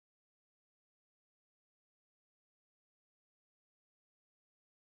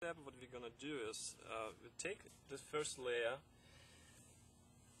Step, what we're gonna do is we take this first layer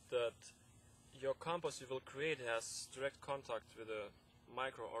that your compost you will create has direct contact with a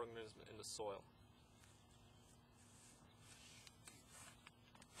microorganism in the soil.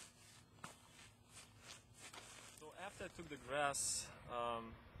 So after I took the grass,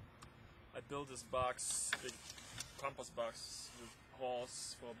 I built this box, big compost box with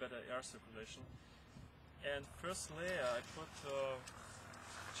holes for better air circulation. And first layer I put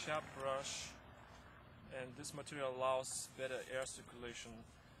chop brush, and this material allows better air circulation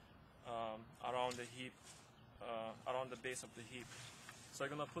around the heap, around the base of the heap. So I'm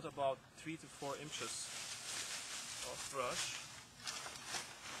gonna put about 3 to 4 inches of brush.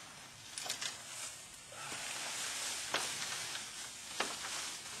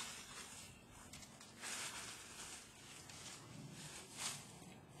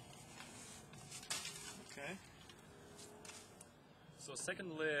 Okay. So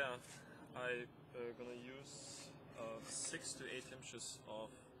second layer, I'm gonna use 6 to 8 inches of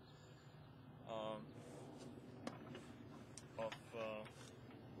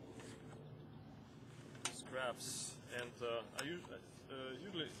scraps, and I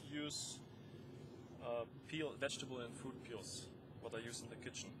usually use vegetable and fruit peels, what I use in the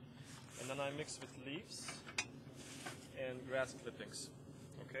kitchen, and then I mix with leaves and grass clippings.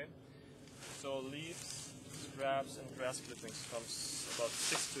 Okay, so leaves, scraps and grass clippings comes about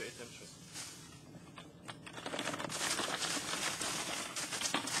 6 to 8 inches.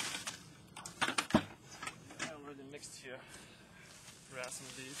 I already mixed here grass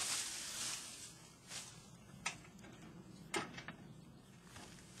and leaves.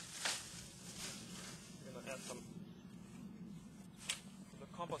 I'm gonna add some the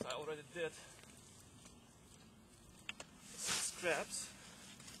compost I already did. Some scraps.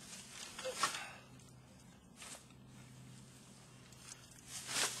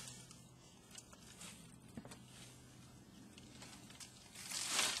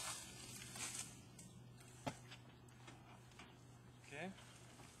 Okay,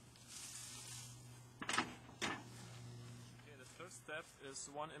 the third step is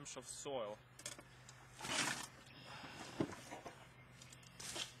 1 inch of soil.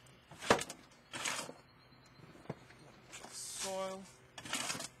 Soil.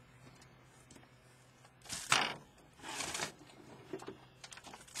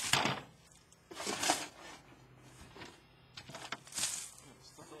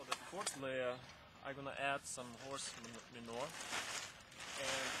 So the fourth layer, I'm gonna add some horse manure, and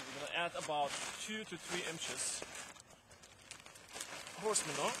we're gonna add about 2 to 3 inches horse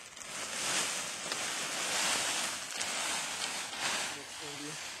manure. That's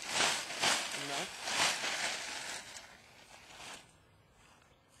only enough.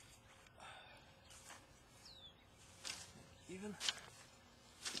 Even.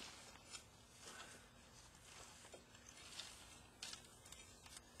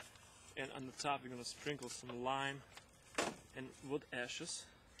 And on the top, we're going to sprinkle some lime and wood ashes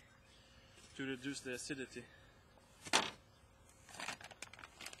to reduce the acidity.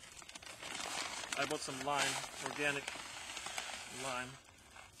 I bought some lime, organic lime.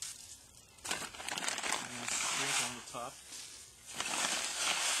 I'm going to sprinkle on the top.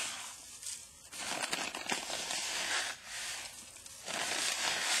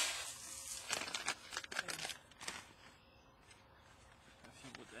 And a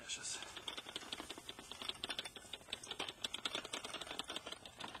few wood ashes.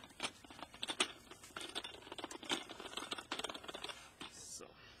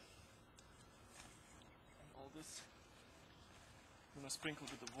 I'm gonna sprinkle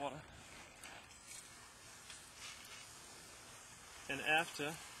with the water, and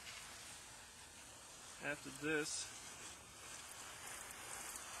after this,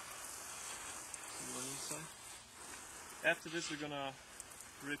 we're gonna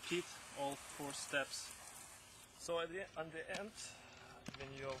repeat all 4 steps. So on the end, when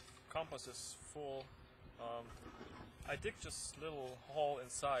your compost is full, I dig just a little hole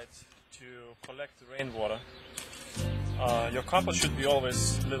inside to collect the rainwater. Your compost should be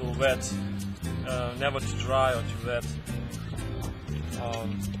always a little wet, never too dry or too wet.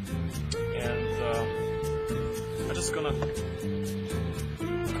 I'm just gonna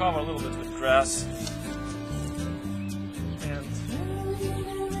cover a little bit with grass, and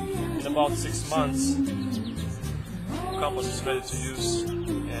in about 6 months, the compost is ready to use,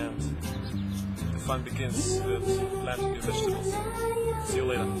 and the fun begins with planting your vegetables. See you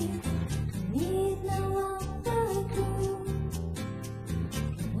later.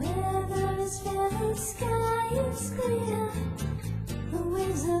 The sky is clear, the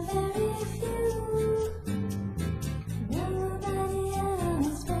winds of